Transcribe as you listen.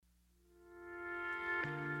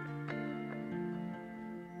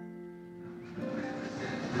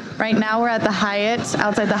Right now we're at the Hyatt,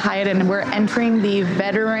 outside the Hyatt, and we're entering the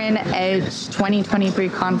Veteran Edge 2023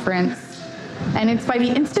 conference. And it's by the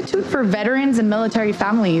Institute for Veterans and Military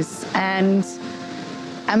Families. And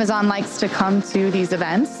Amazon likes to come to these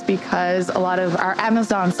events because a lot of our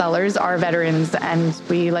Amazon sellers are veterans, and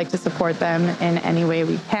we like to support them in any way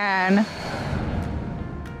we can.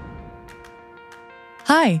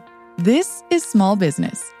 Hi, this is Small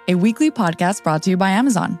Business, a weekly podcast brought to you by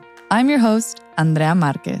Amazon. I'm your host, Andrea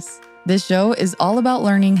Marquez. This show is all about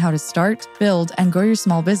learning how to start, build, and grow your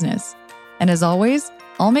small business. And as always,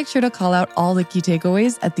 I'll make sure to call out all the key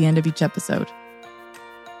takeaways at the end of each episode.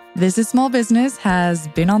 This is Small Business has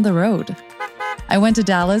been on the road. I went to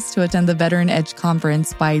Dallas to attend the Veteran Edge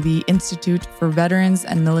conference by the Institute for Veterans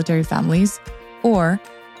and Military Families, or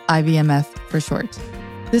IVMF for short.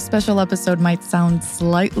 This special episode might sound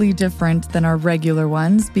slightly different than our regular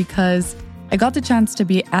ones because I got the chance to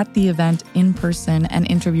be at the event in person and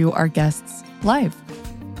interview our guests live.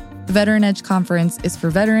 The Veteran Edge conference is for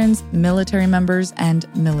veterans, military members,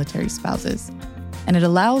 and military spouses, and it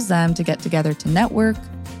allows them to get together to network,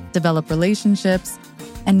 develop relationships,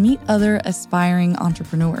 and meet other aspiring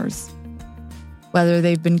entrepreneurs. Whether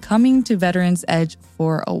they've been coming to Veterans Edge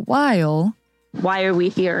for a while. Why are we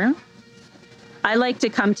here? I like to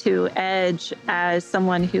come to Edge as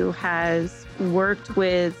someone who has worked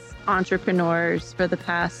with entrepreneurs for the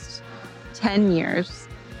past 10 years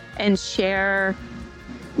and share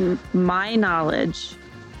my knowledge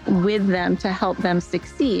with them to help them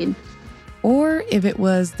succeed. Or if it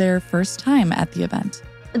was their first time at the event.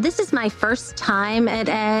 This is my first time at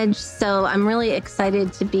Edge, so I'm really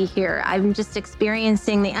excited to be here. I'm just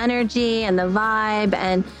experiencing the energy and the vibe,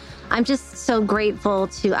 and I'm just so grateful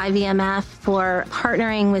to IVMF for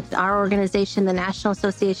partnering with our organization, the National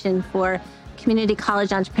Association for Community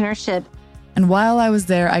College Entrepreneurship. And while I was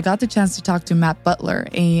there, I got the chance to talk to Matt Butler,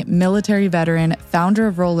 a military veteran, founder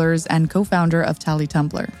of Rollers, and co-founder of Tally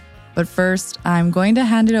Tumbler. But first, I'm going to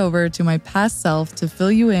hand it over to my past self to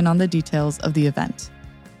fill you in on the details of the event.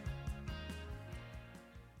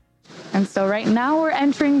 And so right now we're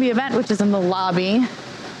entering the event, which is in the lobby,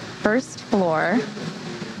 first floor.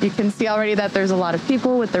 You can see already that there's a lot of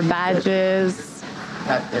people with their badges,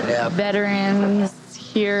 veterans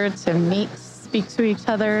here to speak to each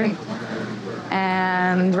other.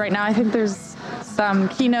 And right now I think there's some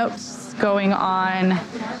keynotes going on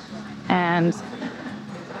and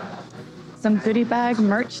some goodie bag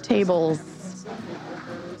merch tables.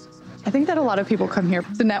 I think that a lot of people come here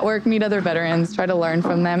to network, meet other veterans, try to learn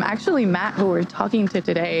from them. Actually, Matt, who we're talking to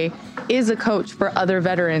today, is a coach for other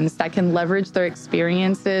veterans that can leverage their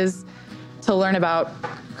experiences to learn about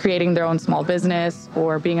creating their own small business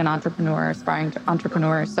or being an entrepreneur, aspiring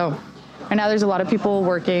entrepreneur. So right now there's a lot of people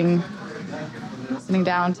working, sitting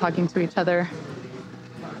down, talking to each other.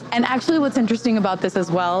 And actually what's interesting about this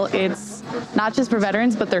as well, it's not just for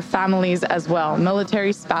veterans, but their families as well.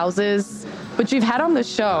 Military spouses, which we've had on the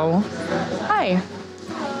show. Hi.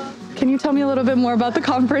 Can you tell me a little bit more about the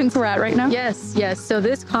conference we're at right now? Yes. So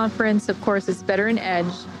this conference, of course, is Veteran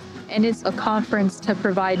Edge, and it's a conference to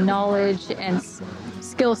provide knowledge and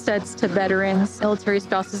skill sets to veterans, military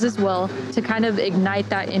spouses as well, to kind of ignite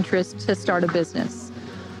that interest to start a business.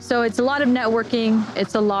 So it's a lot of networking,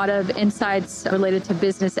 it's a lot of insights related to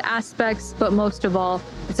business aspects, but most of all,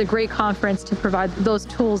 it's a great conference to provide those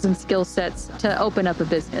tools and skill sets to open up a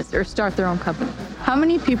business or start their own company. How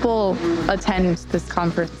many people attend this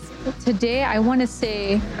conference? Today, I want to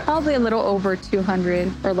say probably a little over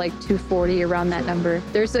 200 or like 240, around that number.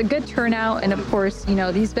 There's a good turnout. And of course,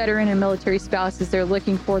 these veteran and military spouses, they're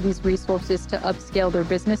looking for these resources to upscale their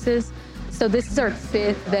businesses. So this is our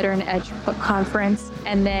 5th Veteran Edge conference.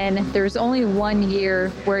 And then there's only 1 year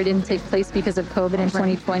where it didn't take place because of COVID in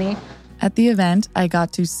 2020. At the event, I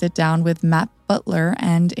got to sit down with Matt Butler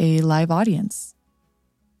and a live audience.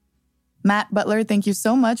 Matt Butler, thank you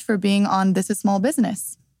so much for being on This is Small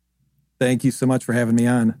Business. Thank you so much for having me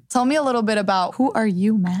on. Tell me a little bit about who are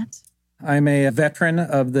you, Matt? I'm a veteran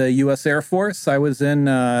of the U.S. Air Force. I was in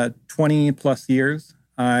 20 plus years.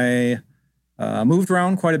 I moved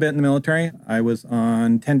around quite a bit in the military. I was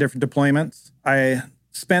on 10 different deployments. I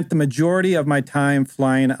spent the majority of my time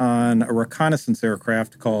flying on a reconnaissance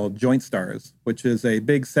aircraft called Joint Stars, which is a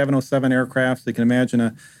big 707 aircraft. So you can imagine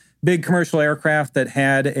a big commercial aircraft that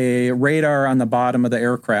had a radar on the bottom of the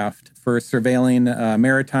aircraft for surveilling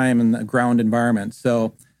maritime and ground environments.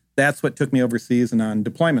 So that's what took me overseas and on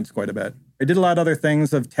deployments quite a bit. I did a lot of other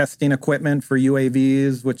things of testing equipment for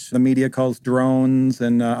UAVs, which the media calls drones,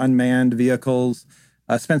 and unmanned vehicles.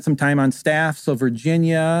 Spent some time on staff, so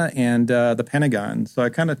Virginia and the Pentagon. So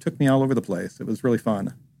it kind of took me all over the place. It was really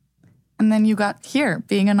fun. And then you got here,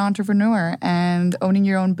 being an entrepreneur and owning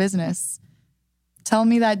your own business. Tell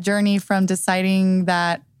me that journey from deciding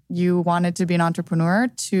that you wanted to be an entrepreneur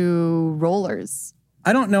to rollers.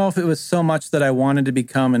 I don't know if it was so much that I wanted to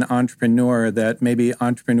become an entrepreneur that maybe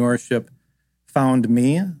entrepreneurship found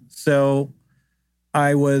me. So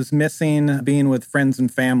I was missing being with friends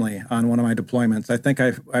and family on one of my deployments. I think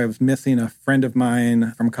I was missing a friend of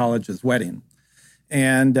mine from college's wedding.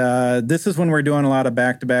 And this is when we're doing a lot of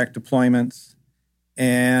back-to-back deployments.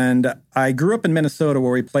 And I grew up in Minnesota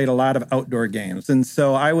where we played a lot of outdoor games. And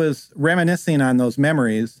so I was reminiscing on those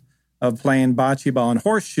memories of playing bocce ball and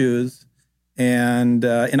horseshoes. And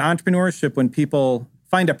in entrepreneurship, when people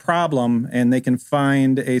find a problem and they can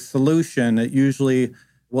find a solution, it usually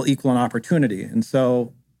will equal an opportunity. And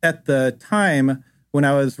so at the time when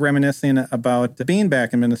I was reminiscing about being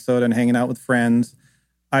back in Minnesota and hanging out with friends,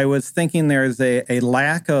 I was thinking there's a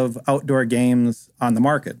lack of outdoor games on the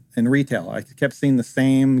market in retail. I kept seeing the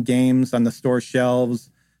same games on the store shelves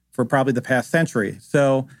for probably the past century.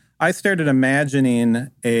 So I started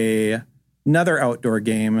imagining another outdoor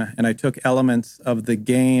game, and I took elements of the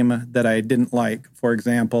game that I didn't like. For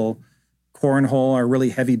example, cornhole are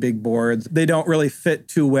really heavy, big boards. They don't really fit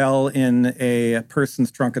too well in a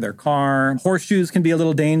person's trunk of their car. Horseshoes can be a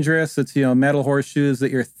little dangerous. It's, metal horseshoes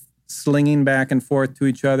that you're slinging back and forth to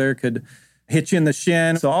each other, could hit you in the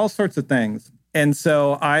shin. So all sorts of things. And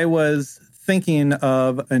so I was thinking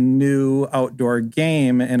of a new outdoor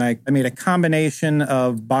game, and I made a combination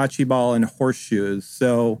of bocce ball and horseshoes.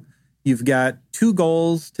 So you've got 2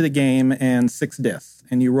 goals to the game and 6 discs,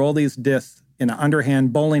 and you roll these discs in an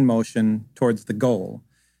underhand bowling motion towards the goal.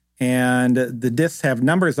 And the discs have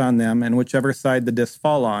numbers on them, and whichever side the discs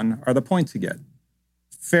fall on are the points you get.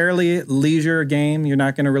 Fairly leisure game. You're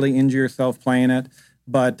not going to really injure yourself playing it,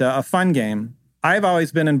 but a fun game. I've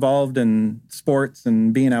always been involved in sports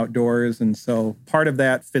and being outdoors, and so part of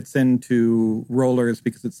that fits into rollers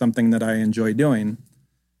because it's something that I enjoy doing.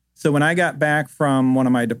 So when I got back from one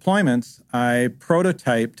of my deployments, I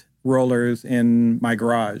prototyped rollers in my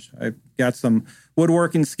garage. I got some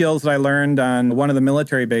woodworking skills that I learned on one of the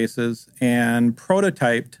military bases and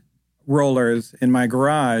prototyped rollers in my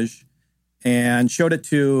garage and showed it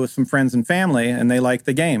to some friends and family, and they liked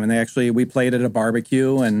the game. And we played at a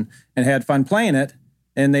barbecue and had fun playing it.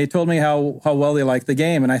 And they told me how well they liked the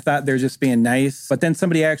game. And I thought they're just being nice. But then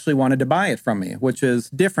somebody actually wanted to buy it from me, which is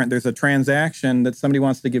different. There's a transaction that somebody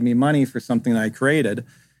wants to give me money for something that I created.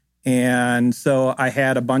 And so I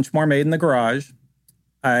had a bunch more made in the garage.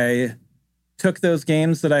 I took those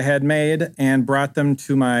games that I had made and brought them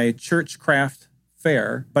to my church craft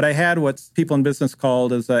fair, but I had what people in business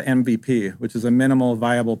called as a MVP, which is a minimal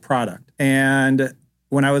viable product. And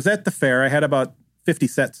when I was at the fair, I had about 50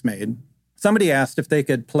 sets made. Somebody asked if they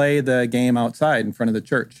could play the game outside in front of the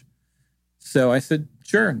church. So I said,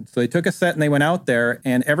 sure. So they took a set and they went out there,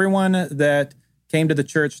 and everyone that came to the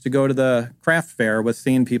church to go to the craft fair was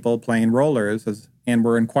seeing people playing rollers and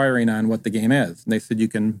were inquiring on what the game is. And they said, you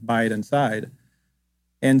can buy it inside.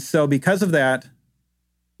 And so because of that,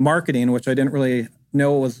 marketing, which I didn't really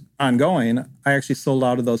know was ongoing, I actually sold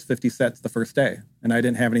out of those 50 sets the first day, and I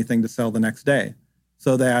didn't have anything to sell the next day.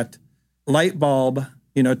 So that light bulb,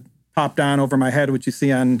 popped on over my head, which you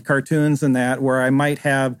see on cartoons and that, where I might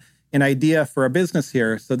have an idea for a business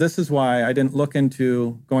here. So this is why I didn't look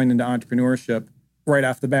into going into entrepreneurship right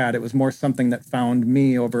off the bat. It was more something that found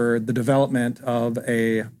me over the development of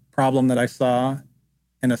a problem that I saw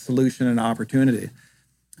and a solution and opportunity.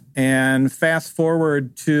 And fast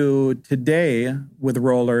forward to today with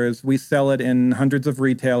rollers, we sell it in hundreds of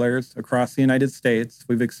retailers across the United States.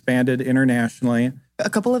 We've expanded internationally. A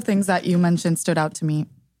couple of things that you mentioned stood out to me.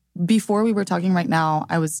 Before we were talking right now,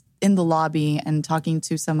 I was in the lobby and talking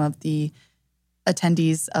to some of the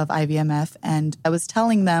attendees of IVMF, and I was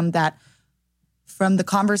telling them that from the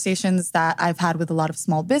conversations that I've had with a lot of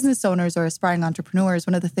small business owners or aspiring entrepreneurs,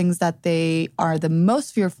 one of the things that they are the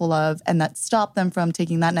most fearful of and that stop them from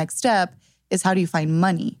taking that next step is, how do you find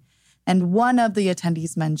money? And one of the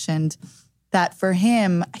attendees mentioned that for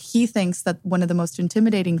him, he thinks that one of the most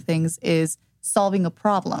intimidating things is solving a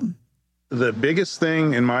problem. The biggest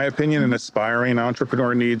thing, in my opinion, an aspiring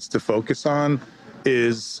entrepreneur needs to focus on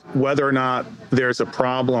is whether or not there's a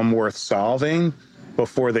problem worth solving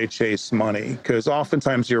before they chase money. Because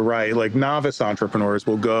oftentimes you're right, like novice entrepreneurs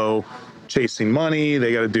will go chasing money.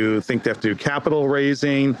 They got to think they have to do capital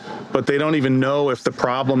raising, but they don't even know if the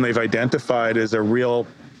problem they've identified is a real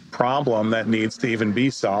problem that needs to even be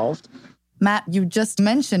solved. Matt, you just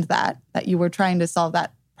mentioned that you were trying to solve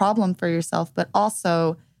that problem for yourself, but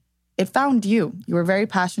also it found you. You were very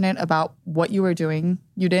passionate about what you were doing.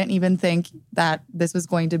 You didn't even think that this was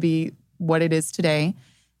going to be what it is today.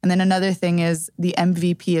 And then another thing is the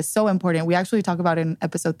MVP is so important. We actually talk about it in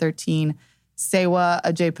episode 13. Sewa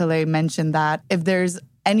Ajay Pillay mentioned that if there's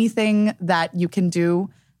anything that you can do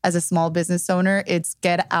as a small business owner, it's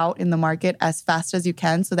get out in the market as fast as you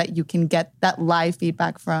can so that you can get that live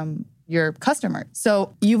feedback from your customer.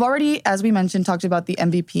 So you've already, as we mentioned, talked about the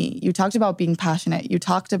MVP. You talked about being passionate. You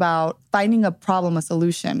talked about finding a problem, a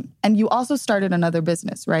solution. And you also started another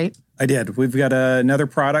business, right? I did. We've got another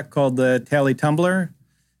product called the Tally Tumbler.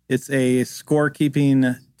 It's a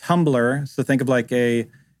scorekeeping tumbler. So think of like a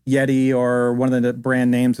Yeti or one of the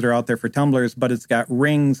brand names that are out there for tumblers, but it's got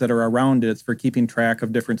rings that are around it. It's for keeping track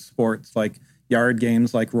of different sports like yard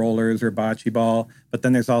games like rollers or bocce ball. But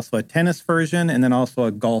then there's also a tennis version and then also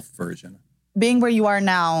a golf version. Being where you are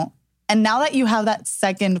now, and now that you have that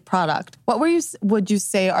second product, what would you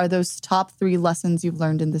say are those top 3 lessons you've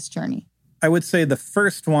learned in this journey? I would say the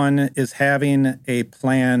first one is having a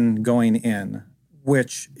plan going in,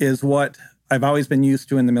 which is what I've always been used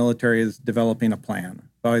to in the military, is developing a plan.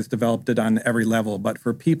 I've always developed it on every level. But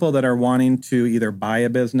for people that are wanting to either buy a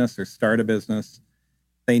business or start a business,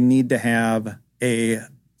 they need to have a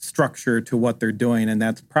structure to what they're doing. And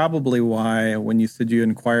that's probably why when you said you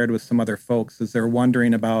inquired with some other folks, is they're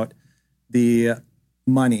wondering about the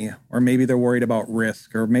money, or maybe they're worried about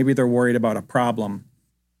risk, or maybe they're worried about a problem.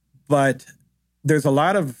 But there's a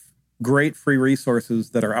lot of great free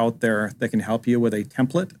resources that are out there that can help you with a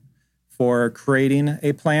template for creating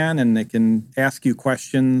a plan, and they can ask you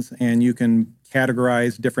questions, and you can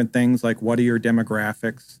categorize different things like what are your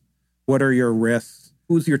demographics, what are your risks,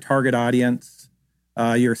 who's your target audience,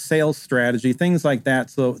 your sales strategy, things like that.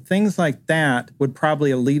 So things like that would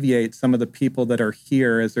probably alleviate some of the people that are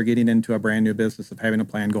here as they're getting into a brand new business of having a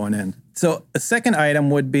plan going in. So a second item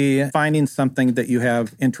would be finding something that you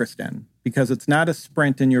have interest in, because it's not a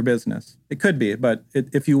sprint in your business. It could be, but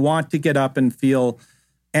if you want to get up and feel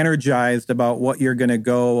energized about what you're going to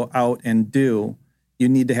go out and do, you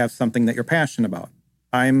need to have something that you're passionate about.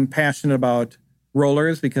 I'm passionate about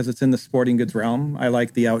rollers because it's in the sporting goods realm. I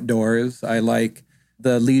like the outdoors. I like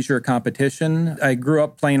the leisure competition. I grew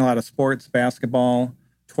up playing a lot of sports, basketball,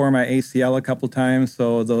 tore my ACL a couple times.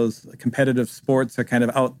 So those competitive sports are kind of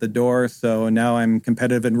out the door. So now I'm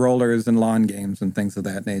competitive in rollers and lawn games and things of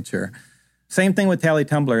that nature. Same thing with Tally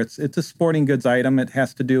Tumbler. It's a sporting goods item. It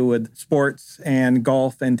has to do with sports and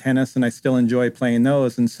golf and tennis, and I still enjoy playing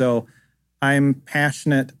those. And so I'm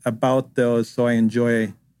passionate about those, so I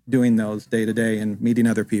enjoy doing those day to day and meeting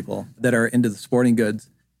other people that are into the sporting goods.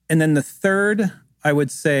 And then the third, I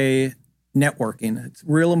would say networking. It's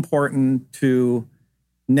real important to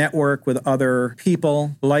network with other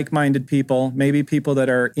people, like-minded people, maybe people that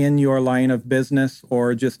are in your line of business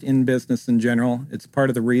or just in business in general. It's part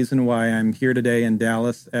of the reason why I'm here today in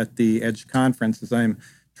Dallas at the EDGE conference, is I'm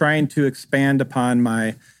trying to expand upon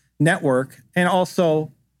my network. And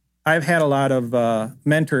also, I've had a lot of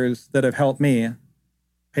mentors that have helped me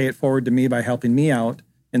pay it forward to me by helping me out.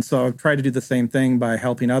 And so I've tried to do the same thing by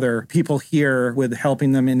helping other people here with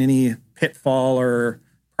helping them in any pitfall or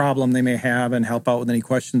problem they may have and help out with any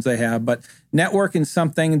questions they have. But networking is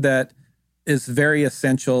something that is very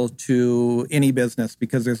essential to any business,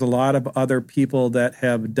 because there's a lot of other people that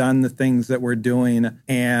have done the things that we're doing.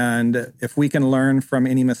 And if we can learn from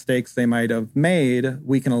any mistakes they might have made,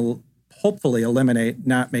 we can hopefully eliminate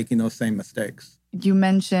not making those same mistakes. You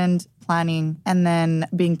mentioned planning and then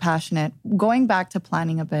being passionate. Going back to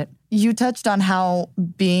planning a bit, you touched on how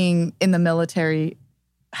being in the military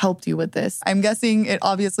helped you with this. I'm guessing it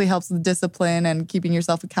obviously helps with discipline and keeping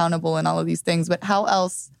yourself accountable and all of these things, but how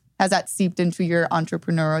else has that seeped into your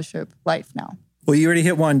entrepreneurship life now? Well, you already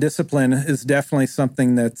hit one. Discipline is definitely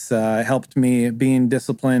something that's helped me, being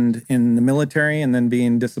disciplined in the military and then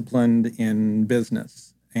being disciplined in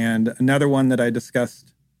business. And another one that I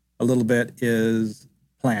discussed a little bit is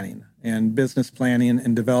planning and business planning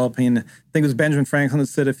and developing. I think it was Benjamin Franklin that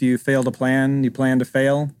said, if you fail to plan, you plan to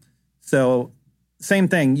fail. So same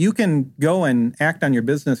thing. You can go and act on your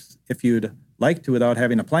business if you'd like to without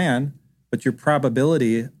having a plan, but your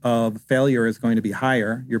probability of failure is going to be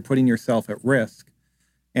higher. You're putting yourself at risk.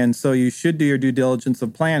 And so you should do your due diligence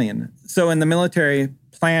of planning. So in the military,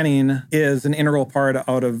 planning is an integral part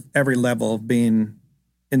out of every level of being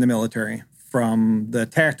in the military, from the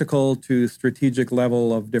tactical to strategic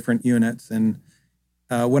level of different units. And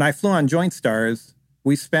when I flew on Joint Stars,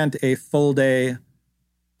 we spent a full day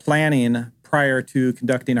planning prior to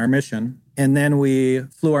conducting our mission. And then we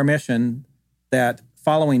flew our mission that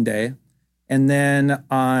following day. And then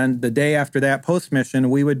on the day after that, post-mission,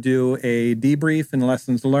 we would do a debrief and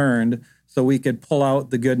lessons learned so we could pull out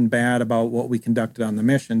the good and bad about what we conducted on the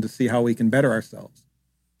mission to see how we can better ourselves.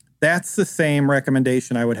 That's the same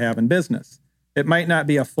recommendation I would have in business. It might not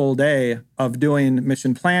be a full day of doing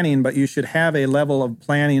mission planning, but you should have a level of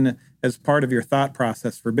planning as part of your thought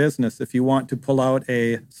process for business. If you want to pull out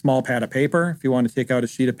a small pad of paper, if you want to take out a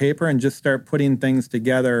sheet of paper and just start putting things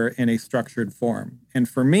together in a structured form. And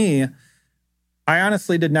for me, I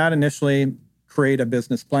honestly did not initially create a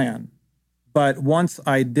business plan. But once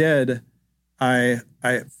I did, I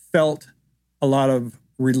felt a lot of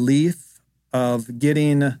relief of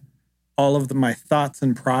getting all of my thoughts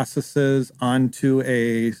and processes onto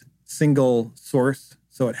a single source.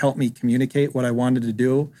 So it helped me communicate what I wanted to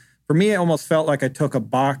do. For me, it almost felt like I took a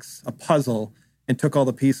puzzle, and took all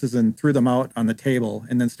the pieces and threw them out on the table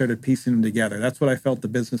and then started piecing them together. That's what I felt the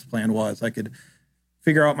business plan was. I could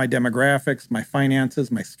figure out my demographics, my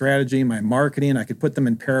finances, my strategy, my marketing. I could put them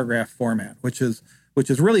in paragraph format, which is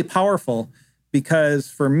really powerful because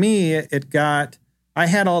for me, I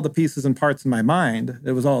had all the pieces and parts in my mind.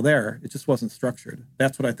 It was all there. It just wasn't structured.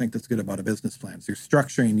 That's what I think that's good about a business plan. So you're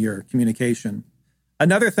structuring your communication.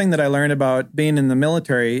 Another thing that I learned about being in the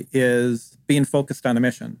military is being focused on a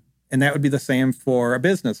mission. And that would be the same for a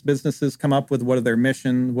business. Businesses come up with what are their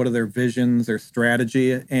mission, what are their visions, their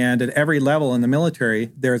strategy. And at every level in the military,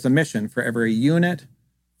 there's a mission for every unit,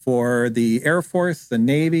 for the Air Force, the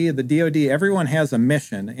Navy, the DoD. Everyone has a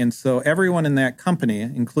mission. And so everyone in that company,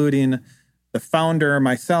 including the founder,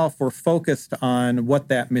 myself, we're focused on what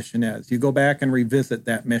that mission is. You go back and revisit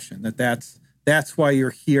that mission, that's why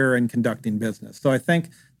you're here and conducting business. So I think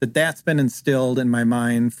that's been instilled in my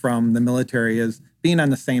mind from the military is being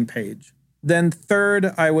on the same page. Then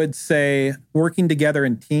third, I would say working together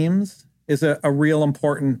in teams is a real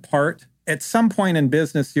important part. At some point in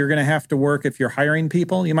business, you're going to have to work if you're hiring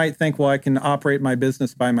people. You might think, well, I can operate my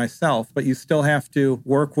business by myself, but you still have to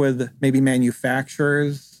work with maybe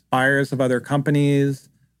manufacturers, buyers of other companies,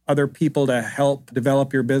 other people to help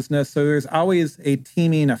develop your business. So there's always a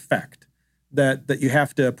teaming effect that you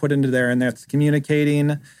have to put into there, and that's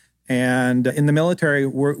communicating. And in the military,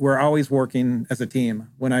 we're always working as a team.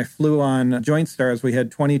 When I flew on Joint Stars, we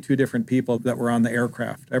had 22 different people that were on the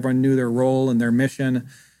aircraft. Everyone knew their role and their mission.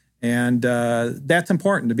 And that's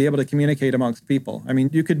important to be able to communicate amongst people. I mean,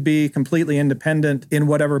 you could be completely independent in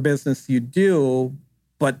whatever business you do,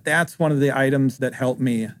 but that's one of the items that helped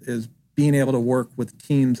me is being able to work with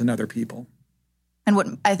teams and other people. And what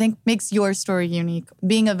I think makes your story unique,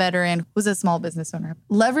 being a veteran who's a small business owner,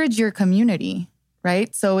 leverage your community,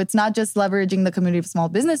 right? So it's not just leveraging the community of small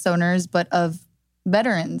business owners, but of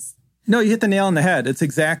veterans. No, you hit the nail on the head. It's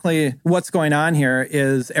exactly what's going on here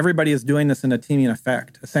is everybody is doing this in a teaming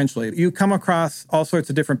effect, essentially. You come across all sorts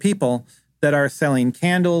of different people that are selling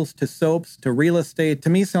candles to soaps to real estate, to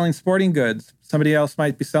me selling sporting goods. Somebody else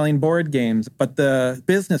might be selling board games, but the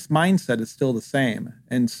business mindset is still the same.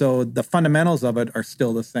 And so the fundamentals of it are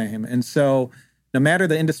still the same. And so no matter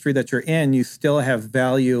the industry that you're in, you still have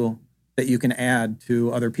value that you can add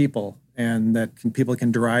to other people and that people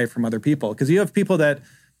can derive from other people. Because you have people that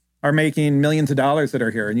are making millions of dollars that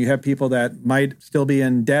are here, and you have people that might still be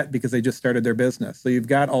in debt because they just started their business. So you've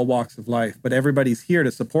got all walks of life, but everybody's here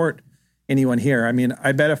to support anyone here. I mean,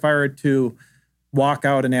 I bet if I were to walk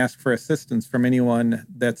out and ask for assistance from anyone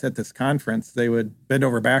that's at this conference, they would bend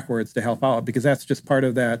over backwards to help out because that's just part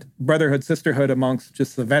of that brotherhood, sisterhood amongst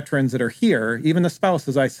just the veterans that are here, even the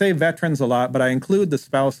spouses. I say veterans a lot, but I include the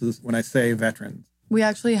spouses when I say veterans. We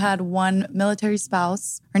actually had one military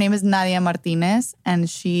spouse. Her name is Nadia Martinez, and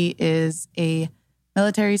she is a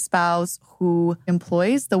military spouse who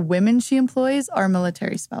employs, the women she employs are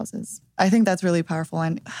military spouses. I think that's really powerful.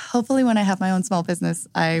 And hopefully when I have my own small business,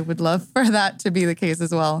 I would love for that to be the case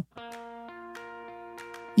as well.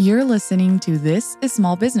 You're listening to This is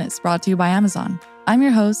Small Business, brought to you by Amazon. I'm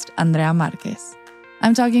your host, Andrea Marquez.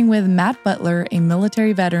 I'm talking with Matt Butler, a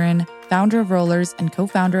military veteran, founder of Rollers, and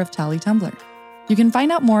co-founder of Tally Tumbler. You can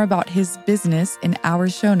find out more about his business in our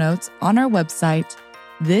show notes on our website,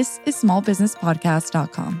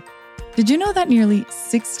 thisissmallbusinesspodcast.com. Did you know that nearly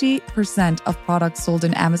 60% of products sold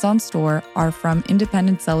in Amazon store are from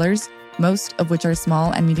independent sellers, most of which are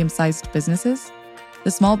small and medium-sized businesses?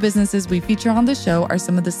 The small businesses we feature on the show are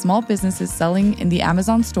some of the small businesses selling in the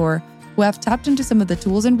Amazon store who have tapped into some of the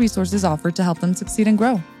tools and resources offered to help them succeed and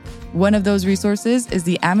grow. One of those resources is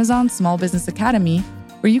the Amazon Small Business Academy,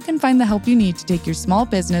 where you can find the help you need to take your small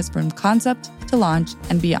business from concept to launch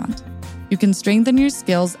and beyond. You can strengthen your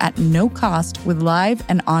skills at no cost with live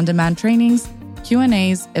and on-demand trainings,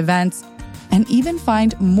 Q&As, events, and even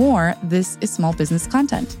find more This is Small Business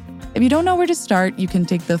content. If you don't know where to start, you can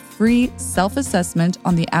take the free self-assessment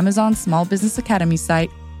on the Amazon Small Business Academy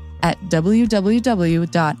site at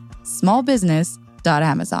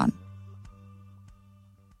www.smallbusiness.amazon.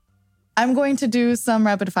 I'm going to do some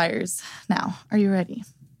rapid fires now. Are you ready?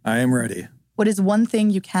 I am ready. What is one thing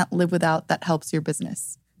you can't live without that helps your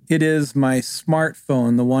business? It is my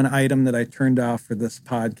smartphone, the one item that I turned off for this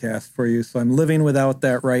podcast for you. So I'm living without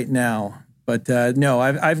that right now. But no,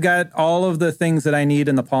 I've got all of the things that I need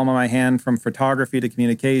in the palm of my hand, from photography to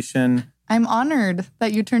communication. I'm honored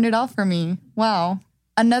that you turned it off for me. Wow.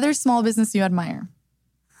 Another small business you admire.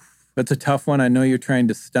 That's a tough one. I know you're trying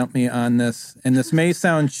to stump me on this. And this may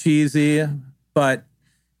sound cheesy, but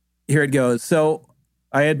here it goes. So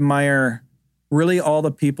I admire really all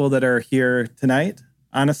the people that are here tonight,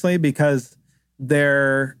 honestly, because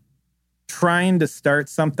they're trying to start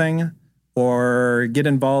something or get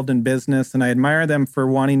involved in business. And I admire them for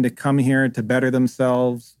wanting to come here to better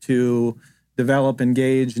themselves, to develop,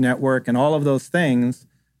 engage, network, and all of those things.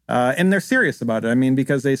 And they're serious about it. I mean,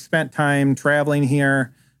 because they spent time traveling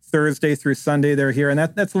here. Thursday through Sunday, they're here. And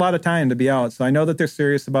that's a lot of time to be out. So I know that they're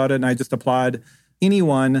serious about it. And I just applaud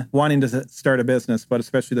anyone wanting to start a business, but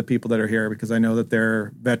especially the people that are here, because I know that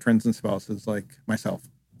they're veterans and spouses like myself.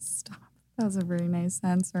 Stop. That was a very nice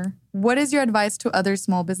answer. What is your advice to other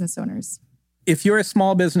small business owners? If you're a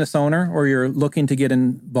small business owner or you're looking to get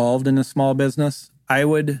involved in a small business, I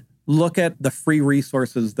would look at the free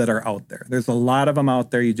resources that are out there. There's a lot of them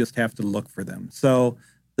out there. You just have to look for them. So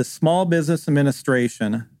the Small Business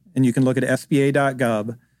Administration, and you can look at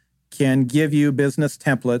SBA.gov, can give you business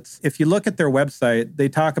templates. If you look at their website, they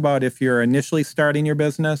talk about if you're initially starting your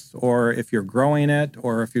business or if you're growing it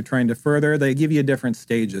or if you're trying to further, they give you different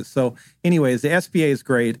stages. So anyways, the SBA is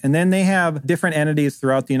great. And then they have different entities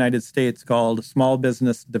throughout the United States called Small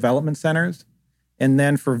Business Development Centers. And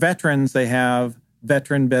then for veterans, they have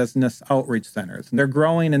Veteran Business Outreach Centers. And they're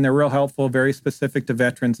growing and they're real helpful, very specific to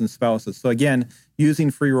veterans and spouses. So again,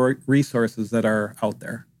 using free resources that are out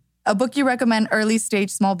there. A book you recommend early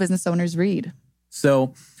stage small business owners read?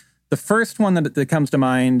 So the first one that comes to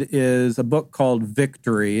mind is a book called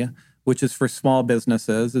Victory, which is for small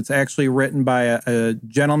businesses. It's actually written by a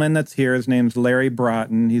gentleman that's here. His name's Larry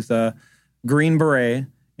Broughton. He's a Green Beret,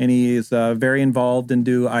 and he's very involved in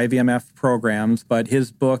IVMF programs. But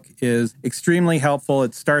his book is extremely helpful.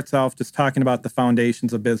 It starts off just talking about the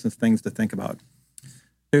foundations of business, things to think about.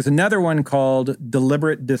 There's another one called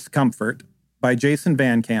Deliberate Discomfort by Jason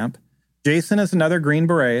Van Camp. Jason is another Green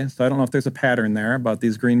Beret, so I don't know if there's a pattern there about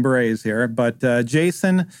these Green Berets here, but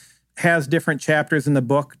Jason has different chapters in the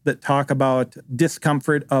book that talk about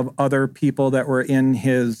discomfort of other people that were in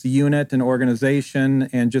his unit and organization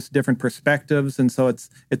and just different perspectives. And so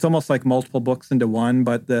it's almost like multiple books into one,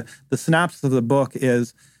 but the synopsis of the book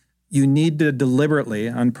is you need to deliberately,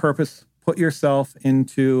 on purpose, put yourself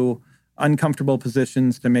into uncomfortable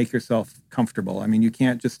positions to make yourself comfortable. I mean, you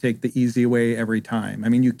can't just take the easy way every time. I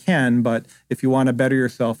mean, you can, but if you want to better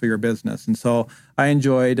yourself or your business. And so I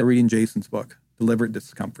enjoyed reading Jason's book, Deliberate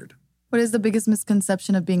Discomfort. What is the biggest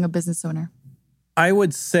misconception of being a business owner? I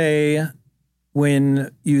would say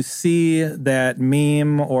when you see that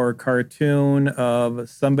meme or cartoon of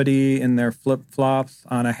somebody in their flip-flops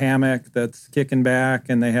on a hammock that's kicking back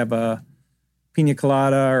and they have a pina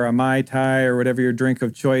colada or a Mai Tai or whatever your drink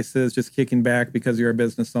of choice is, just kicking back because you're a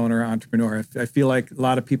business owner or entrepreneur. I feel like a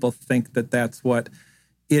lot of people think that that's what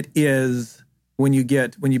it is when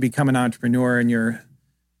you become an entrepreneur and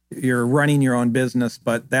you're running your own business,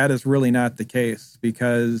 but that is really not the case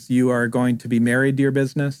because you are going to be married to your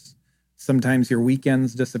business. Sometimes your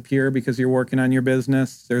weekends disappear because you're working on your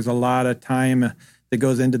business. There's a lot of time that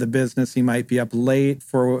goes into the business. You might be up late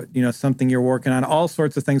for, something you're working on, all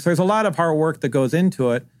sorts of things. So there's a lot of hard work that goes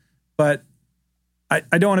into it, but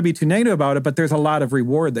I don't want to be too negative about it, but there's a lot of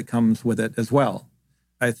reward that comes with it as well.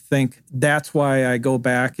 I think that's why I go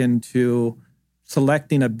back into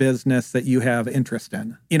selecting a business that you have interest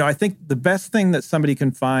in. I think the best thing that somebody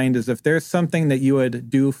can find is if there's something that you would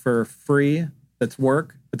do for free that's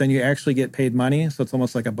work, but then you actually get paid money. So it's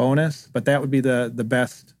almost like a bonus, but that would be the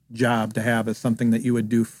best job to have, is something that you would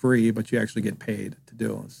do free, but you actually get paid to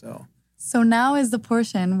do. So now is the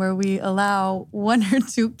portion where we allow one or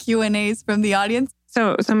two Q&As from the audience.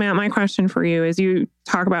 So Matt, my question for you is, you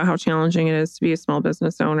talk about how challenging it is to be a small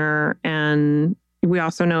business owner, and we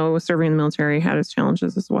also know serving in the military had its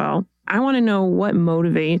challenges as well. I want to know what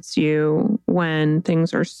motivates you when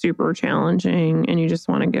things are super challenging and you just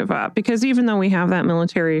want to give up. Because even though we have that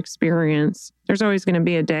military experience, there's always going to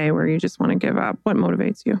be a day where you just want to give up. What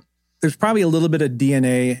motivates you? There's probably a little bit of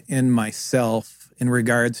DNA in myself in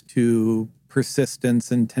regards to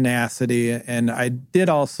persistence and tenacity. And I did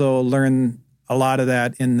also learn a lot of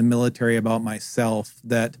that in the military about myself,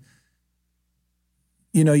 that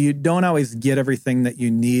you don't always get everything that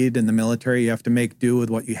you need in the military. You have to make do with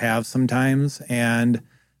what you have sometimes. And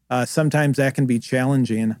sometimes that can be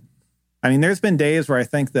challenging. I mean, there's been days where I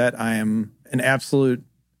think that I am an absolute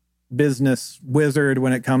business wizard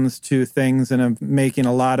when it comes to things and I'm making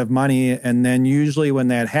a lot of money. And then usually when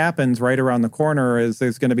that happens, right around the corner is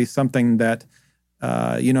there's going to be something that,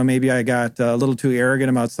 maybe I got a little too arrogant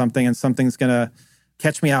about something and something's going to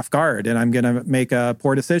catch me off guard and I'm going to make a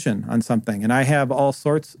poor decision on something. And I have all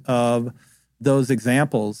sorts of those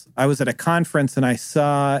examples. I was at a conference and I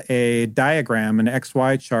saw a diagram, an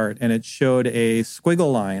XY chart, and it showed a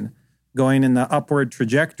squiggle line going in the upward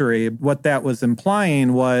trajectory. What that was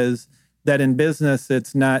implying was that in business,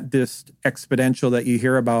 it's not just exponential that you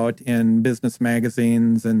hear about in business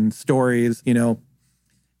magazines and stories,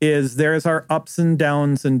 there's our ups and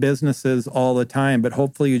downs in businesses all the time, but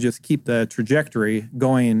hopefully you just keep the trajectory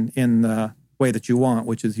going in the way that you want,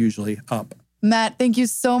 which is usually up. Matt, thank you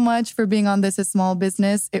so much for being on This is Small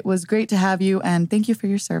Business. It was great to have you, and thank you for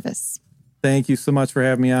your service. Thank you so much for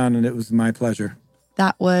having me on, and it was my pleasure.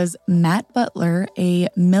 That was Matt Butler, a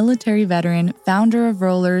military veteran, founder of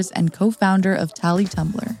Rollers, and co-founder of Tally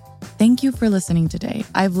Tumbler. Thank you for listening today.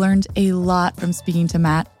 I've learned a lot from speaking to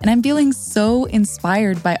Matt, and I'm feeling so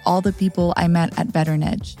inspired by all the people I met at Veteran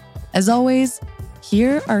Edge. As always,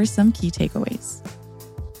 here are some key takeaways.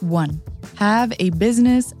 1. Have a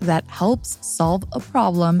business that helps solve a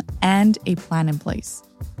problem and a plan in place.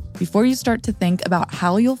 Before you start to think about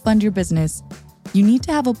how you'll fund your business, you need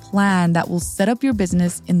to have a plan that will set up your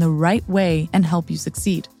business in the right way and help you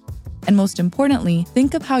succeed. And most importantly,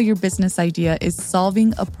 think of how your business idea is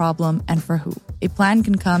solving a problem and for who. A plan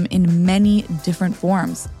can come in many different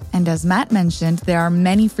forms. And as Matt mentioned, there are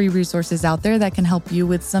many free resources out there that can help you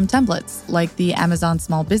with some templates, like the Amazon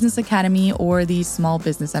Small Business Academy or the Small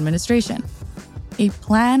Business Administration. A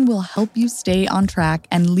plan will help you stay on track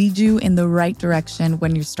and lead you in the right direction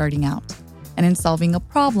when you're starting out. And in solving a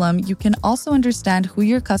problem, you can also understand who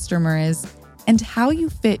your customer is and how you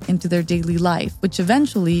fit into their daily life, which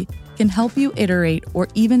eventually can help you iterate or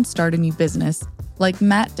even start a new business, like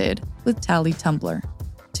Matt did with Tally Tumbler.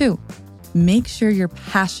 2, make sure you're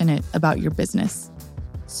passionate about your business.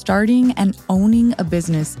 Starting and owning a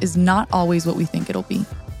business is not always what we think it'll be.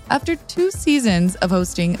 After 2 seasons of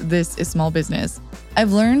hosting This is Small Business,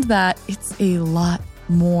 I've learned that it's a lot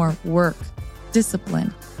more work,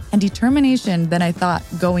 discipline, and determination than I thought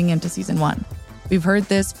going into season 1. We've heard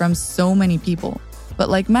this from so many people, but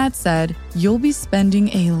like Matt said, you'll be spending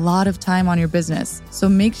a lot of time on your business, so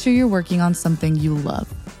make sure you're working on something you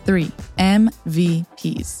love. 3,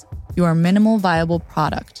 MVPs, your minimal viable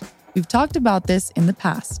product. We've talked about this in the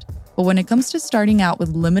past, but when it comes to starting out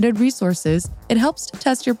with limited resources, it helps to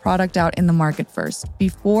test your product out in the market first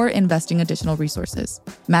before investing additional resources.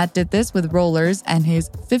 Matt did this with Rollers, and his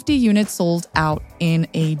 50 units sold out in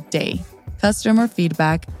a day. Customer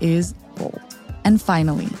feedback is gold. And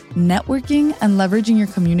finally, networking and leveraging your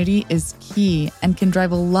community is key and can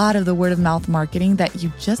drive a lot of the word-of-mouth marketing that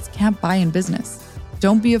you just can't buy in business.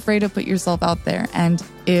 Don't be afraid to put yourself out there. And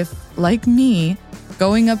if, like me,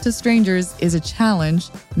 going up to strangers is a challenge,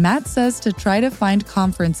 Matt says to try to find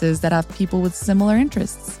conferences that have people with similar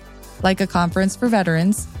interests, like a conference for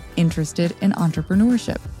veterans interested in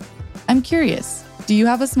entrepreneurship. I'm curious, do you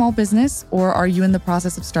have a small business or are you in the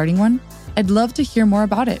process of starting one? I'd love to hear more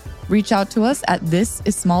about it. Reach out to us at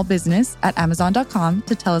thisissmallbusiness@amazon.com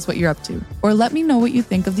to tell us what you're up to. Or let me know what you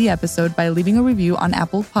think of the episode by leaving a review on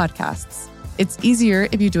Apple Podcasts. It's easier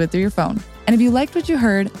if you do it through your phone. And if you liked what you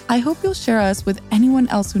heard, I hope you'll share us with anyone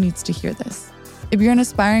else who needs to hear this. If you're an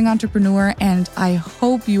aspiring entrepreneur, and I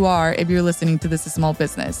hope you are if you're listening to This is Small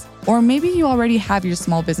Business, or maybe you already have your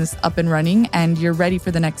small business up and running and you're ready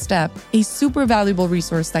for the next step, a super valuable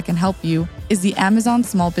resource that can help you is the Amazon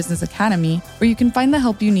Small Business Academy, where you can find the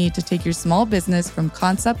help you need to take your small business from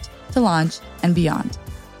concept to launch and beyond.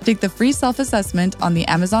 Take the free self-assessment on the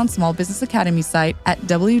Amazon Small Business Academy site at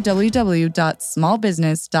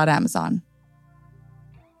www.smallbusiness.amazon.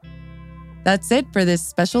 That's it for this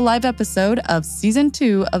special live episode of Season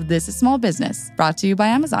 2 of This is Small Business, brought to you by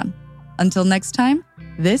Amazon. Until next time,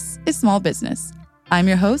 this is Small Business. I'm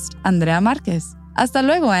your host, Andrea Marquez. Hasta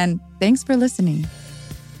luego, and thanks for listening.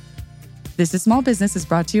 This is Small Business is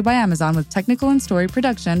brought to you by Amazon with technical and story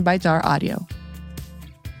production by Jar Audio.